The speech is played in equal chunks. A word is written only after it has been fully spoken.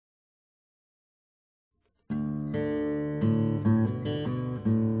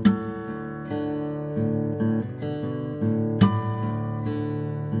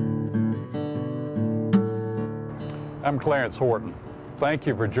I'm Clarence Horton. Thank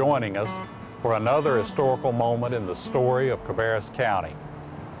you for joining us for another historical moment in the story of Cabarrus County.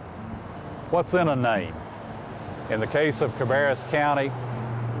 What's in a name? In the case of Cabarrus County,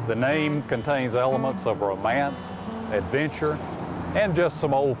 the name contains elements of romance, adventure, and just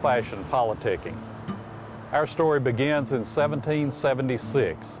some old-fashioned politicking. Our story begins in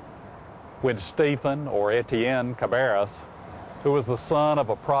 1776 when Stephen, or Etienne Cabarrus, who was the son of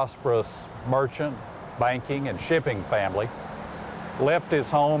a prosperous merchant, banking, and shipping family, left his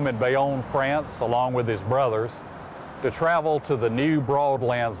home in Bayonne, France, along with his brothers, to travel to the new broad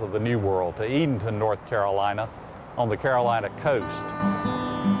lands of the New World, to Edenton, North Carolina, on the Carolina coast.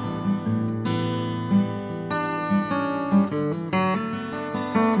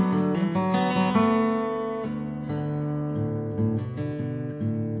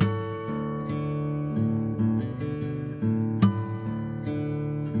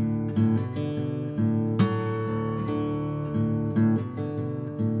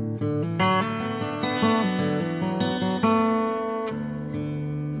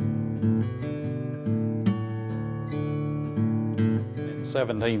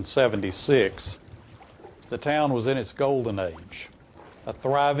 In 1776, the town was in its golden age, a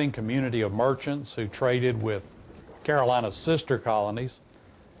thriving community of merchants who traded with Carolina's sister colonies,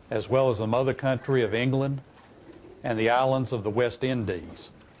 as well as the mother country of England and the islands of the West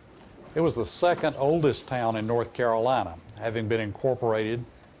Indies. It was the second oldest town in North Carolina, having been incorporated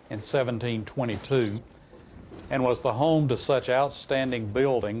in 1722, and was the home to such outstanding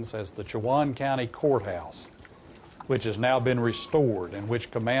buildings as the Chowan County Courthouse, which has now been restored and which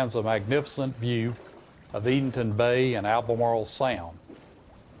commands a magnificent view of Edenton Bay and Albemarle Sound.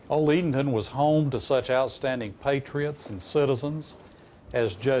 Old Edenton was home to such outstanding patriots and citizens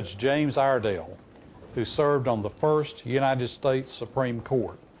as Judge James Iredell, who served on the first United States Supreme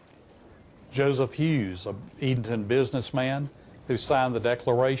Court; Joseph Hughes, a Edenton businessman who signed the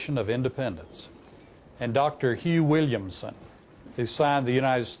Declaration of Independence; and Dr. Hugh Williamson, who signed the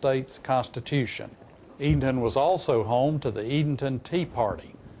United States Constitution. Edenton was also home to the Edenton Tea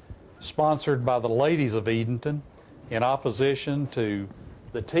Party, sponsored by the ladies of Edenton in opposition to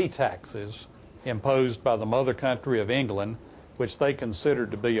the tea taxes imposed by the mother country of England, which they considered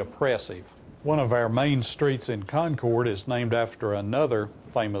to be oppressive. One of our main streets in Concord is named after another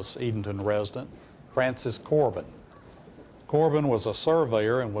famous Edenton resident, Francis Corbin. Corbin was a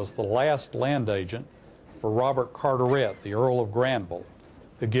surveyor and was the last land agent for Robert Carteret, the Earl of Granville,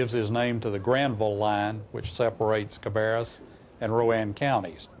 who gives his name to the Granville line, which separates Cabarrus and Rowan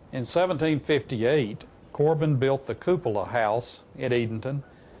counties. In 1758, Corbin built the Cupola House in Edenton,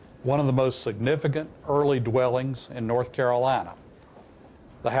 one of the most significant early dwellings in North Carolina.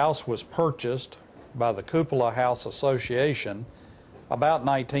 The house was purchased by the Cupola House Association about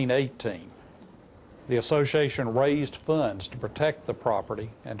 1918. The association raised funds to protect the property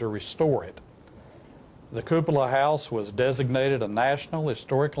and to restore it. The Cupola House was designated a National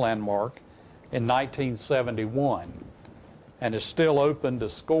Historic Landmark in 1971 and is still open to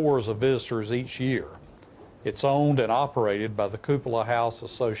scores of visitors each year. It's owned and operated by the Cupola House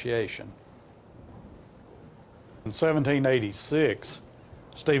Association. In 1786,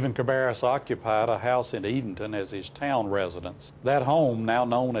 Stephen Cabarrus occupied a house in Edenton as his town residence. That home, now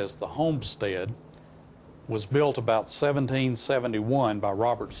known as the Homestead, was built about 1771 by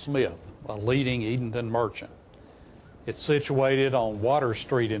Robert Smith, a leading Edenton merchant. It's situated on Water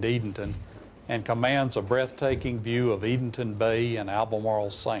Street in Edenton and commands a breathtaking view of Edenton Bay and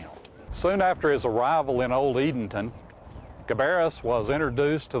Albemarle Sound. Soon after his arrival in Old Edenton, Cabarrus was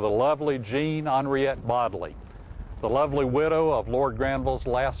introduced to the lovely Jean Henriette Bodley, the lovely widow of Lord Granville's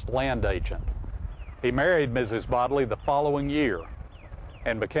last land agent. He married Mrs. Bodley the following year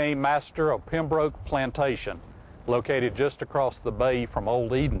and became master of Pembroke Plantation, located just across the bay from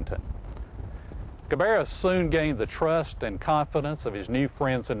Old Edenton. Cabarrus soon gained the trust and confidence of his new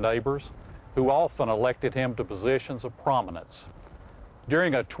friends and neighbors, who often elected him to positions of prominence.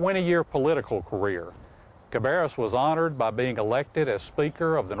 During a 20-year political career, Cabarrus was honored by being elected as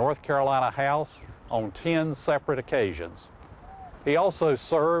Speaker of the North Carolina House on 10 separate occasions. He also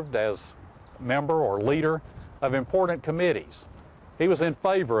served as member or leader of important committees. He was in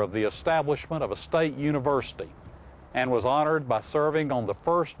favor of the establishment of a state university and was honored by serving on the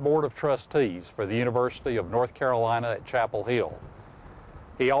first Board of Trustees for the University of North Carolina at Chapel Hill.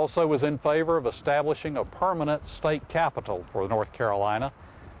 He also was in favor of establishing a permanent state capital for North Carolina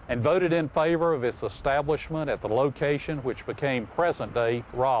and voted in favor of its establishment at the location which became present-day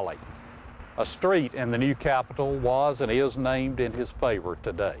Raleigh. A street in the new capital was and is named in his favor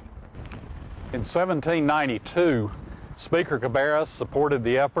today. In 1792, Speaker Cabarrus supported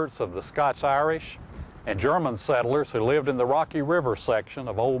the efforts of the Scots-Irish and German settlers who lived in the Rocky River section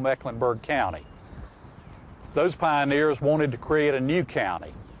of Old Mecklenburg County. Those pioneers wanted to create a new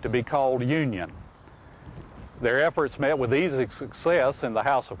county to be called Union. Their efforts met with easy success in the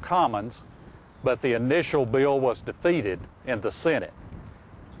House of Commons, but the initial bill was defeated in the Senate.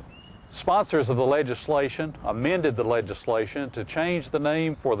 Sponsors of the legislation amended the legislation to change the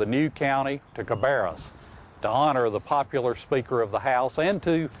name for the new county to Cabarrus, to honor the popular Speaker of the House and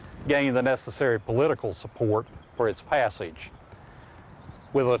to gain the necessary political support for its passage.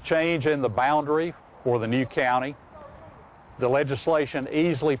 With a change in the boundary for the new county, the legislation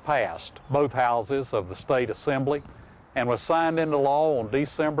easily passed both houses of the State Assembly and was signed into law on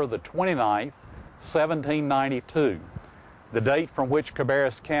December the 29th, 1792, the date from which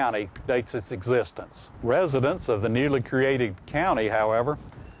Cabarrus County dates its existence. Residents of the newly created county, however,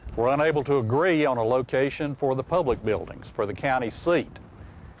 were unable to agree on a location for the public buildings for the county seat.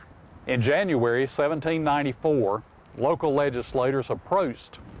 In January 1794, local legislators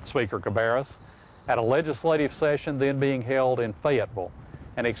approached Speaker Cabarrus at a legislative session then being held in Fayetteville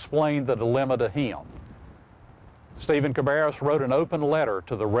and explained the dilemma to him. Stephen Cabarrus wrote an open letter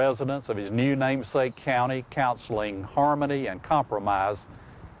to the residents of his new namesake county counseling harmony and compromise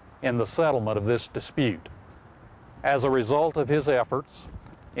in the settlement of this dispute. As a result of his efforts,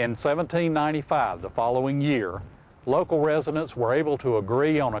 in 1795, the following year, local residents were able to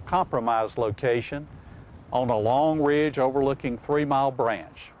agree on a compromised location on a long ridge overlooking 3 Mile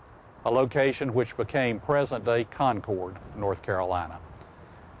Branch, a location which became present-day Concord, North Carolina.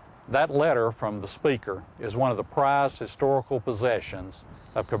 That letter from the Speaker is one of the prized historical possessions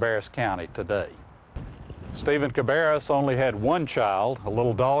of Cabarrus County today. Stephen Cabarrus only had one child, a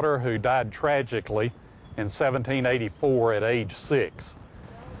little daughter who died tragically in 1784 at age 6.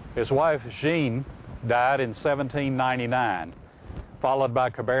 His wife, Jean, died in 1799, followed by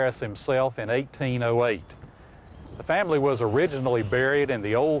Cabarrus himself in 1808. The family was originally buried in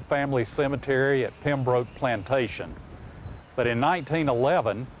the old family cemetery at Pembroke Plantation, but in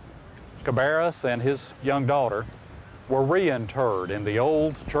 1911, Cabarrus and his young daughter were reinterred in the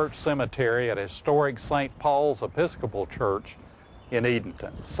old church cemetery at historic St. Paul's Episcopal Church in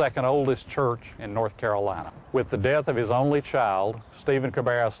Edenton, second oldest church in North Carolina. With the death of his only child, Stephen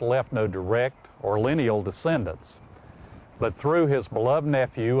Cabarrus left no direct or lineal descendants, but through his beloved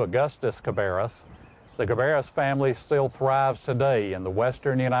nephew, Augustus Cabarrus, the Cabarrus family still thrives today in the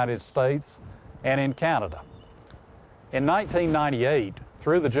western United States and in Canada. In 1998,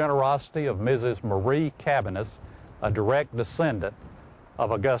 through the generosity of Mrs. Marie Cabanus, a direct descendant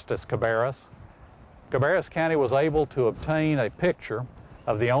of Augustus Cabarrus, Cabarrus County was able to obtain a picture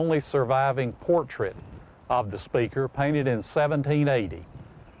of the only surviving portrait of the Speaker, painted in 1780.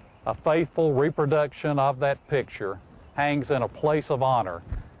 A faithful reproduction of that picture hangs in a place of honor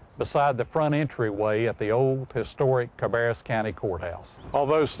beside the front entryway at the old historic Cabarrus County Courthouse.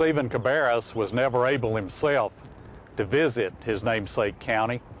 Although Stephen Cabarrus was never able himself to visit his namesake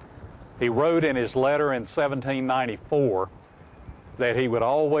county, he wrote in his letter in 1794 that he would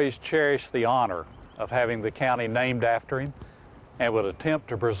always cherish the honor of having the county named after him and would attempt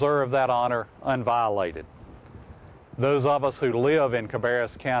to preserve that honor unviolated. Those of us who live in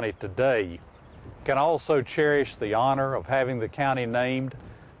Cabarrus County today can also cherish the honor of having the county named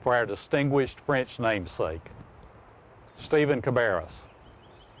for our distinguished French namesake, Stephen Cabarrus,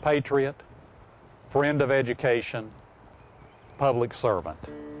 patriot, friend of education, public servant.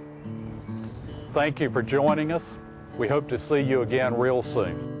 Thank you for joining us. We hope to see you again real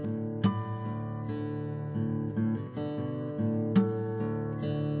soon.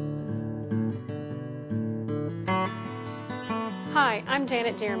 Hi, I'm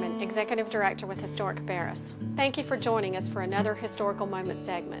Janet Dearman, Executive Director with Historic Cabarrus. Thank you for joining us for another Historical Moment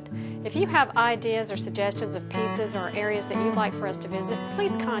segment. If you have ideas or suggestions of pieces or areas that you'd like for us to visit,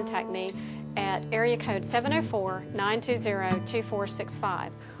 please contact me at area code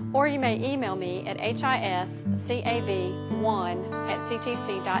 704-920-2465, or you may email me at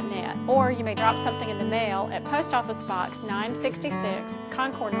hiscab1@ctc.net, or you may drop something in the mail at Post Office Box 966,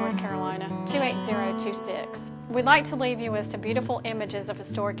 Concord, North Carolina 28026. We'd like to leave you with some beautiful images of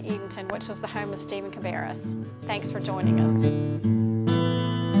historic Edenton, which was the home of Stephen Cabarrus. Thanks for joining us.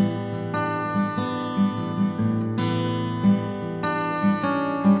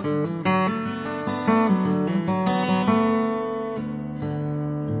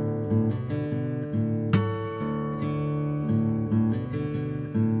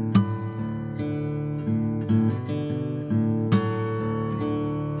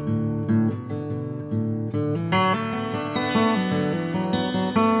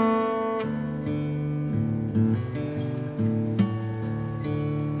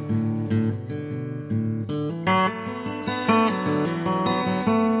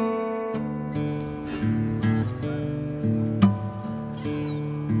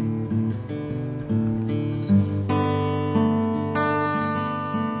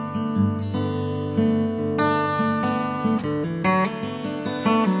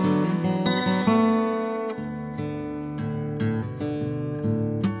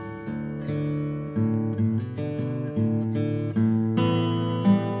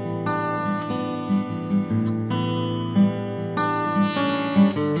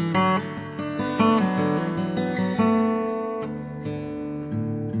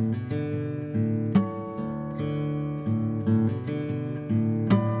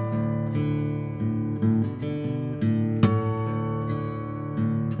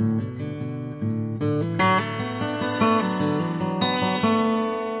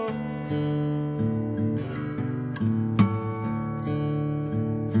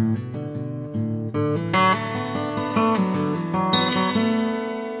 you.